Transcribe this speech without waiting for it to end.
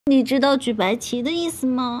你知道举白旗的意思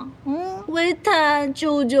吗？维坦，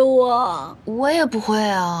救救我！我也不会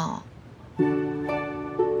啊。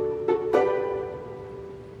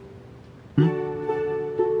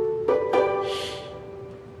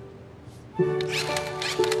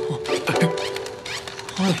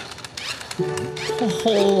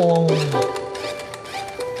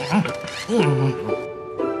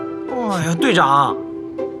哎呀，队长，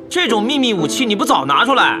这种秘密武器你不早拿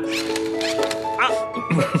出来啊！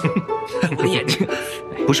我的眼睛，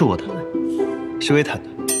不是我的，是维坦的。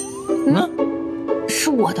是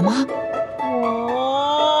我的吗？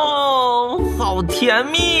哦，好甜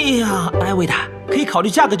蜜呀！哎，维坦，可以考虑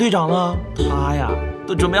嫁给队长了。他呀，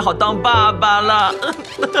都准备好当爸爸了。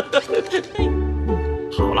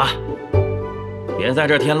好了，别在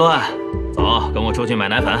这儿添乱，走，跟我出去买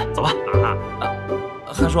奶粉，走吧。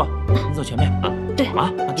韩叔，你走前面啊。对，好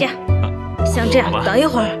吗？这样，像这样，等一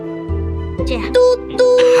会儿，这样，嘟嘟，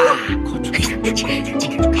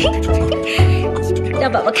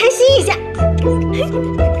让宝宝开心一下。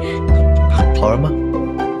好玩吗？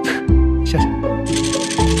笑笑。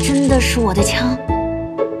真的是我的枪。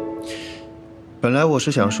本来我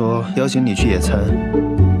是想说邀请你去野餐，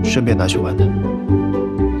顺便拿去玩的。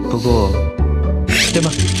不过，对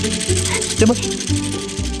吗？对吗？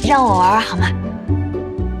让我玩玩好吗？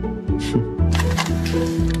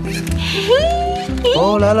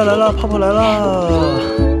哦，来了来了，泡泡来了。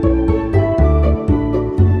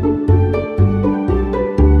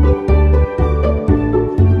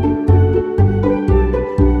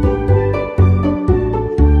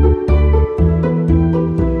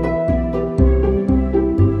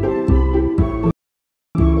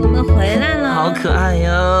我们回来了，好可爱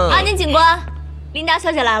哟！阿宁警官，琳达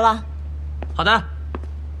小姐来了。好的。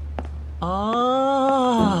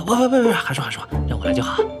哦，不，韩叔，让我来就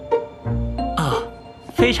好。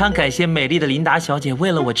非常感谢美丽的琳达小姐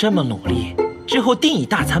为了我这么努力，之后定以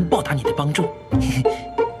大餐报答你的帮助，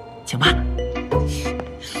请吧。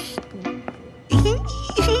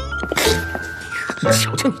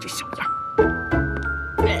瞧瞧你这小样！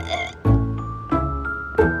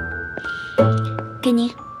给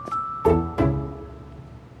您。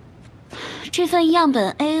这份样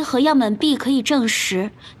本 A 和样本 B 可以证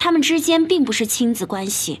实，他们之间并不是亲子关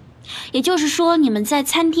系。也就是说，你们在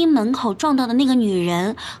餐厅门口撞到的那个女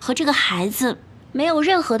人和这个孩子没有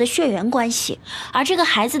任何的血缘关系，而这个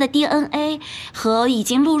孩子的 DNA 和已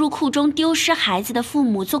经录入库中丢失孩子的父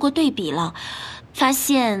母做过对比了，发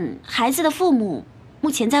现孩子的父母目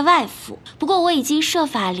前在外府，不过我已经设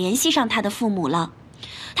法联系上他的父母了。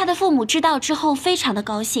他的父母知道之后非常的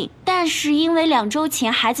高兴，但是因为2周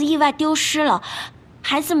前孩子意外丢失了，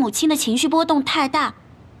孩子母亲的情绪波动太大，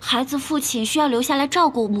孩子父亲需要留下来照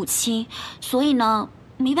顾母亲，所以呢，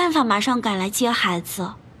没办法马上赶来接孩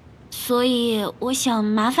子，所以我想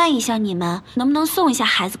麻烦一下你们，能不能送一下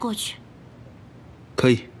孩子过去？可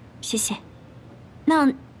以，谢谢。那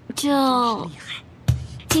就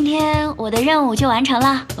今天我的任务就完成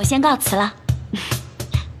了，我先告辞了。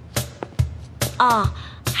哦，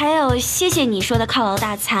还有谢谢你说的犒劳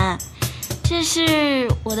大餐，这是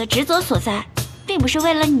我的职责所在，并不是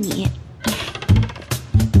为了你。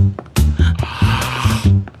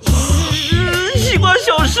西瓜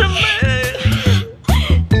小师妹，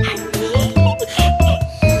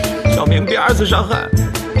小明别2次伤害。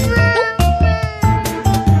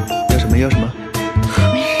要什么要什么？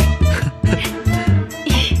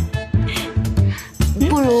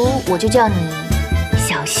不如我就叫你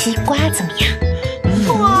小西瓜怎么样？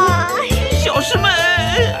哇，小师妹！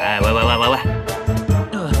哎，喂！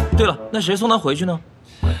对了，那谁送他回去呢？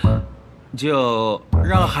就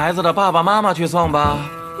让孩子的爸爸妈妈去送吧。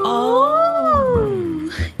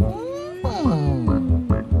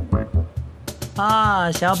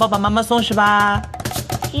想要爸爸妈妈送是吧？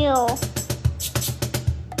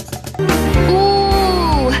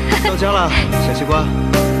到家了，小西瓜。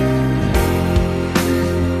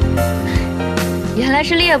原来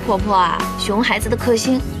是烈婆婆啊，熊孩子的克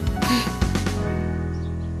星。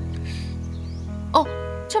哦，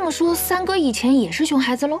这么说，三哥以前也是熊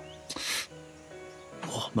孩子喽？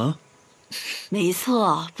我吗？没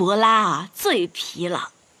错，柏拉啊最皮了。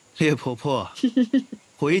烈婆婆，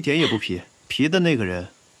我一点也不皮，皮的那个人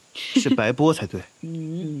是白波才对。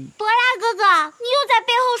柏拉哥哥，你又在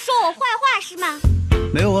背后说我坏话是吗？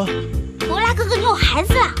没有啊。柏拉哥哥，你有孩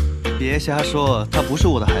子了？别瞎说，他不是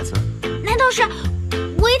我的孩子。难道是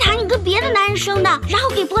维塔你跟别的男人生的，然后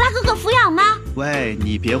给柏拉哥哥抚养吗？喂，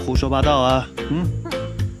你别胡说八道啊！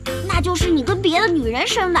那就是你跟别的女人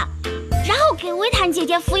生的，然后给维坦姐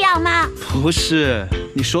姐抚养吗？不是，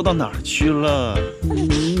你说到哪儿去了？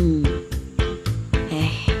哎，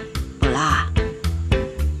柏拉，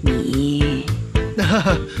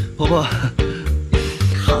婆婆。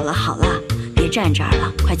好了好了，别站这儿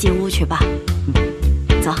了，快进屋去吧。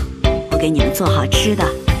走，我给你们做好吃的。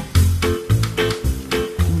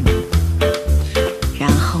然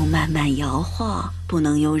后慢慢摇晃，不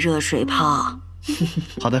能用热水泡。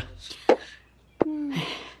好的。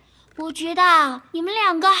我觉得你们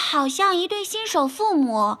两个好像一对新手父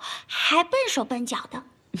母，还笨手笨脚的。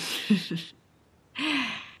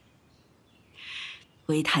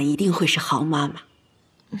微谈一定会是好妈妈。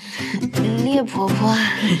烈婆婆。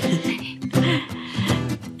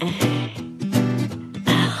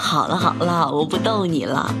好了好了，我不逗你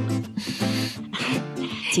了。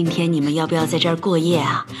今天你们要不要在这儿过夜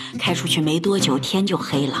啊？开出去没多久，天就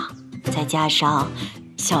黑了。再加上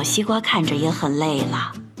小西瓜看着也很累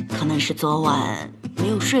了，可能是昨晚没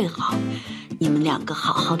有睡好。你们两个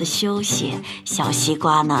好好的休息，小西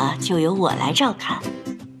瓜呢就由我来照看，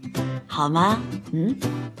好吗？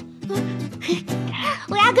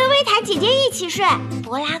我要跟微谈姐姐一起睡，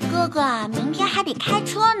博拉哥哥明天还得开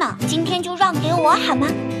车呢，今天就让给我好吗？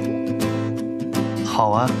好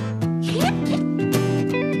啊。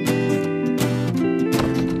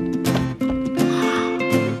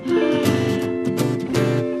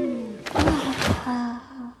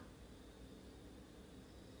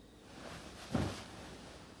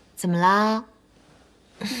怎么啦？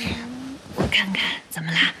我看看，怎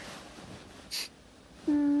么啦？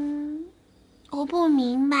我不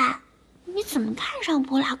明白，你怎么看上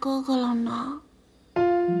博拉哥哥了呢？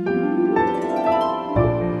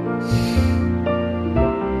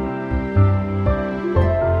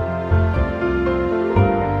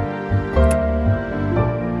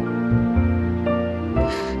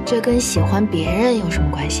这跟喜欢别人有什么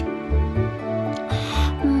关系？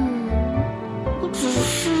我只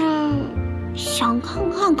是想看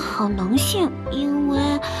看可能性，因为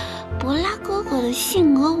博拉哥哥的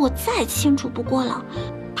性格我再清楚不过了，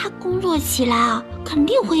他工作起来啊肯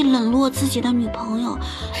定会冷落自己的女朋友，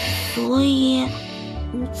所以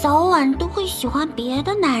早晚都会喜欢别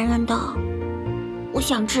的男人的。我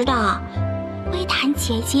想知道啊，微谈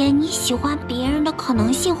姐姐你喜欢别人的可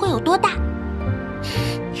能性会有多大？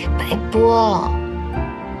白波，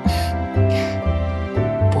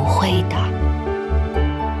不会的。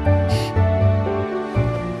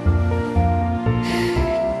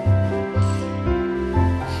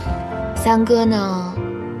三哥呢，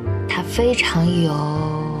他非常有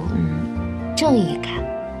正义感，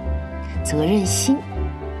责任心，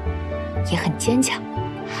也很坚强，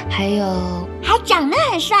还长得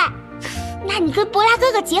很帅。那你跟博拉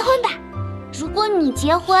哥哥结婚吧。如果你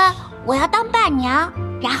结婚，我要当伴娘，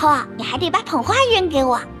然后啊，你还得把捧花扔给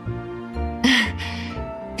我。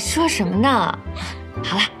说什么呢？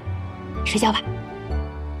好了，睡觉吧。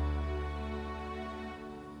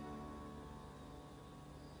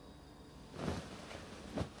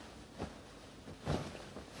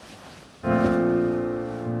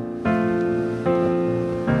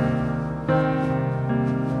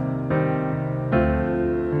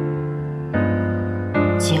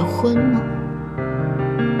结婚吗？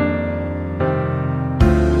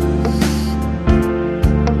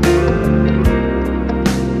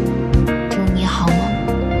祝你好吗？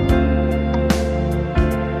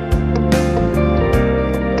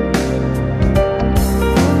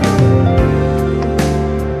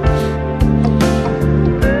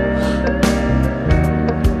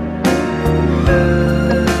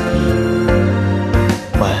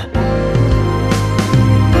晚安。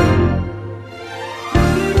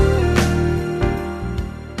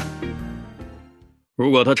如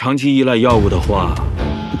果他长期依赖药物的话，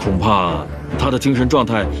恐怕他的精神状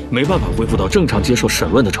态没办法恢复到正常接受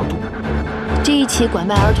审问的程度。这一起拐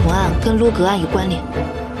卖儿童案跟卢格案有关联。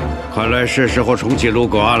看来是时候重启卢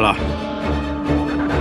格案了。